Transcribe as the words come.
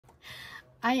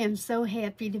I am so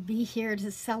happy to be here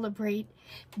to celebrate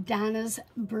Donna's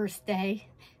birthday.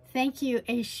 Thank you,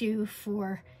 Aisha,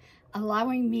 for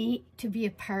allowing me to be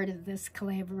a part of this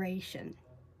collaboration.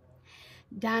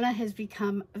 Donna has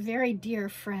become a very dear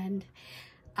friend.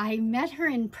 I met her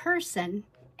in person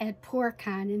at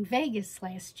PourCon in Vegas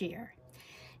last year,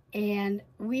 and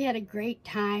we had a great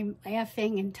time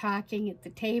laughing and talking at the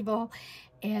table,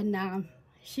 and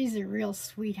she's a real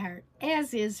sweetheart,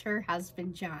 as is her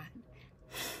husband, John.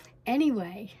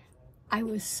 Anyway, I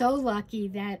was so lucky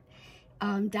that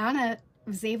Donna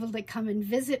was able to come and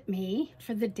visit me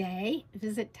for the day,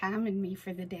 visit Tom and me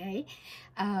for the day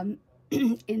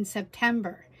in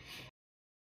September.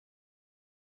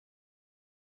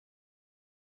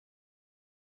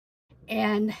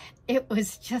 And it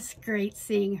was just great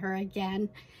seeing her again.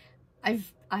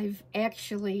 I've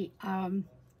actually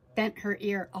bent her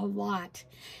ear a lot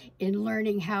in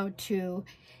learning how to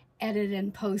edit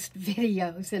and post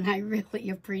videos, and I really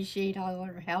appreciate all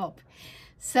her help.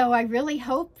 So I really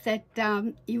hope that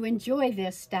you enjoy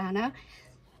this, Donna.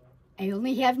 I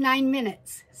only have 9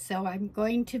 minutes, so I'm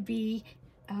going to be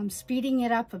speeding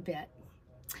it up a bit.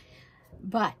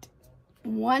 But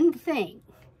one thing,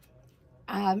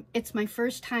 it's my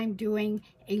first time doing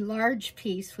a large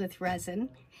piece with resin,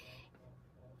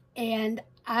 and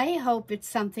I hope it's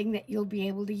something that you'll be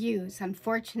able to use.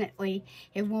 Unfortunately,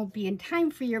 it won't be in time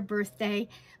for your birthday,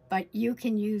 but you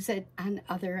can use it on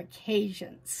other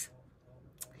occasions.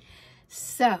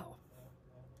 So,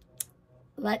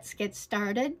 let's get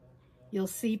started. You'll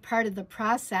see part of the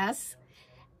process,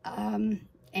 and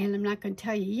I'm not going to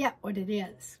tell you yet what it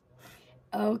is.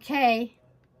 Okay,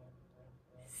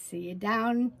 see you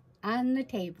down on the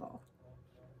table.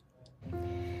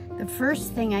 The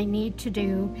first thing I need to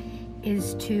do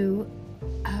is to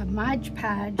Mod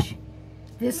Podge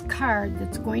this card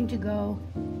that's going to go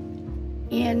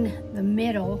in the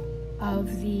middle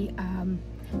of the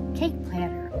cake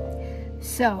platter.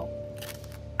 So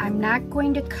I'm not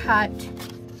going to cut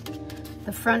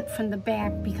the front from the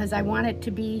back because I want it to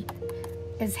be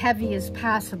as heavy as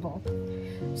possible.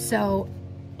 So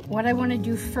what I want to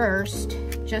do first,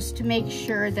 just to make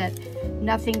sure that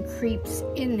nothing creeps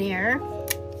in there,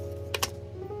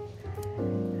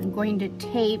 I'm going to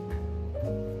tape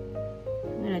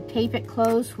it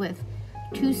closed with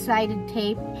two-sided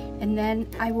tape, and then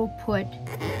I will put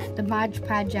the Mod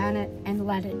Podge on it and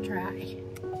let it dry.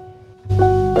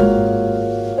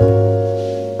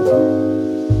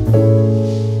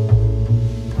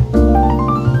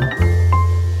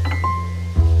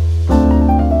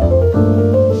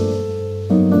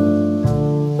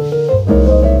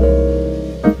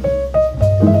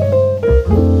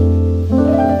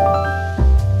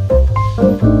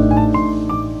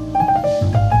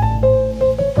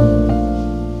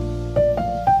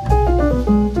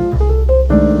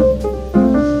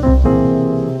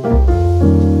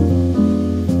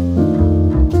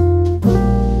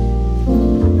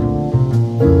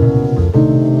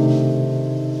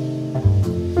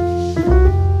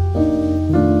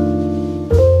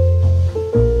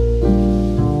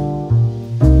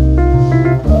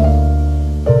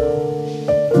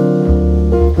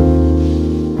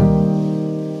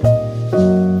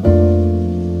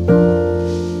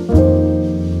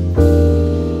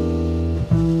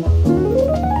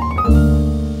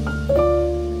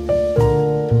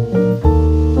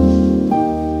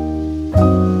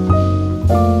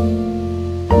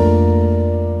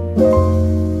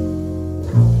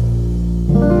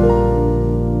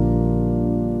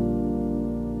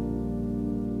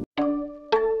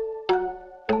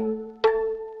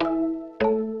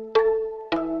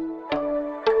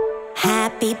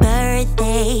 Happy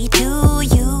birthday to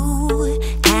you.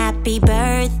 Happy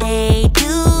birthday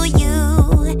to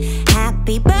you.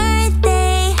 Happy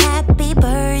birthday, happy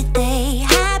birthday,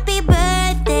 happy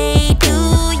birthday to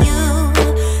you.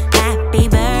 Happy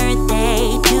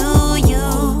birthday to you.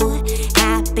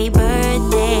 Happy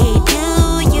birthday to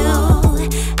you.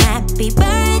 Happy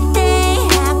birthday,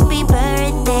 happy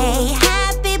birthday,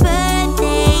 happy birthday to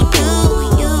you.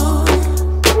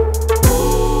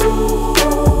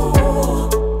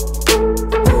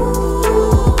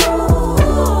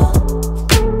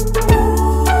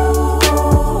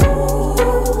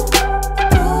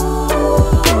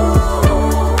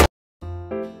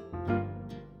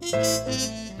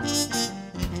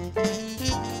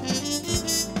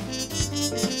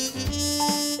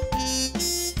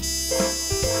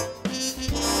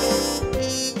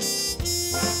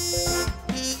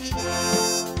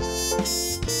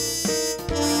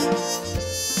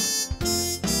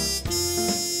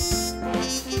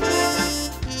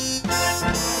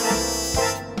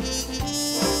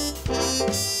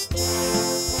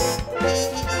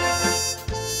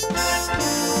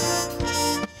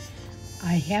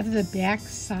 have the back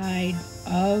side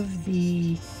of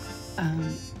the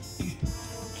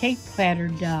cake platter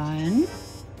done.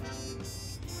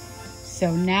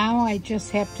 So now I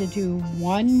just have to do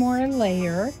one more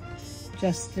layer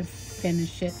just to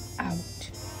finish it out.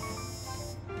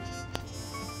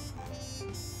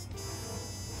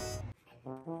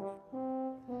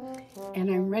 And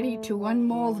I'm ready to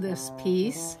unmold this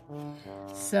piece.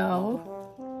 So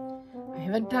I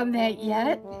haven't done that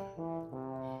yet.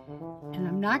 And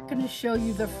I'm not going to show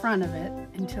you the front of it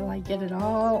until I get it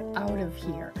all out of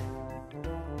here.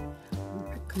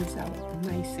 It comes out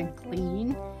nice and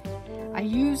clean. I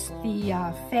used the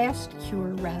Fast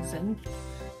Cure resin,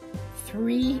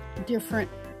 3 different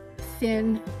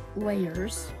thin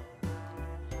layers.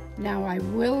 Now I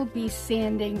will be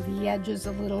sanding the edges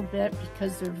a little bit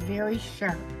because they're very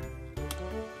sharp.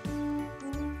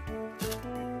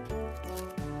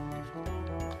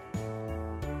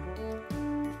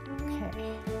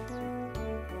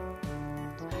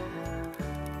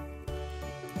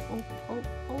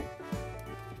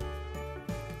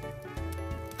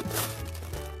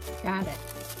 Got it.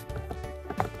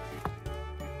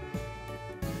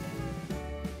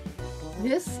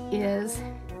 This is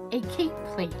a cake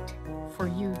plate for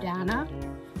you, Donna.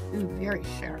 Ooh, very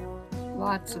sharp.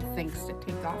 Lots of things to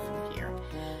take off of here.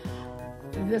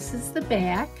 This is the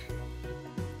back.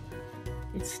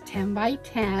 It's 10 by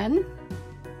 10.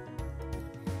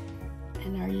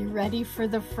 And are you ready for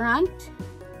the front?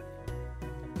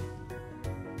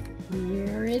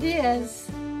 Here it is.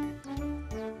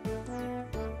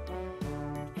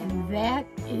 And that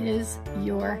is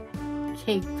your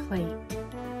cake plate.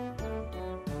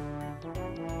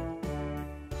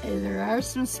 There are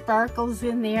some sparkles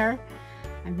in there.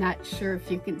 I'm not sure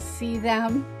if you can see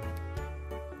them.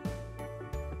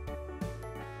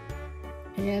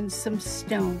 And some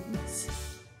stones.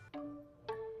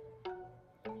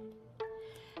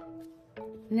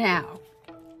 Now,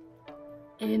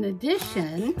 in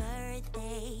addition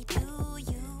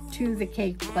to the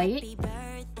cake plate,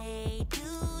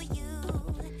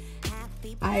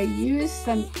 I used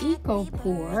some Eco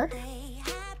Pour,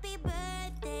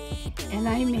 and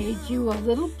I made you a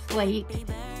little plate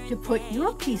to put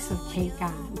your piece of cake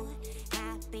on.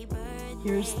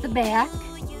 Here's the back,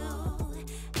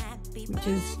 which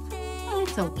is, well,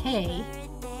 it's okay.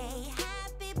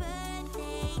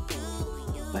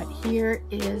 But here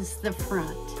is the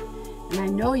front. And I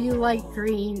know you like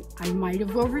green. I might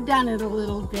have overdone it a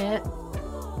little bit.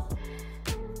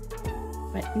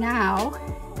 But now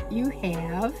you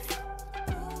have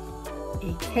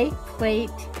a cake plate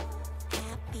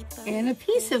and a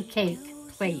piece of cake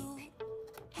plate.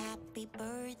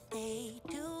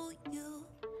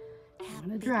 I'm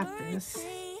going to drop this.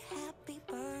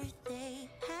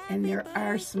 And there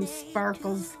are some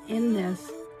sparkles in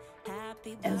this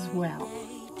as well.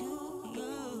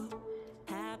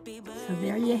 So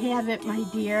there you have it, my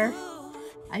dear.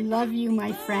 I love you,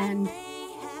 my friend.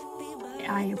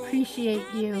 I appreciate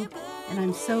you, and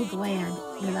I'm so glad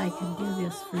that I can do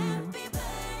this for you.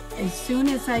 As soon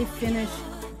as I finish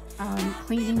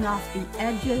cleaning off the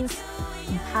edges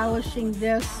and polishing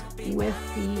this with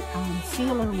the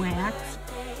sealer wax,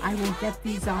 I will get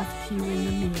these off to you in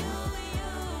the mail.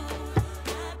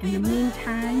 In the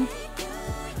meantime,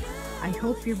 I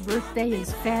hope your birthday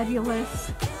is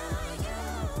fabulous.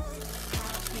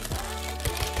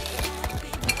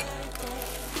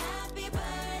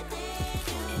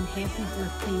 And happy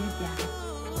birthday again.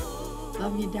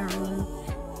 Love you, darling.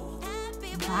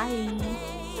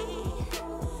 Bye.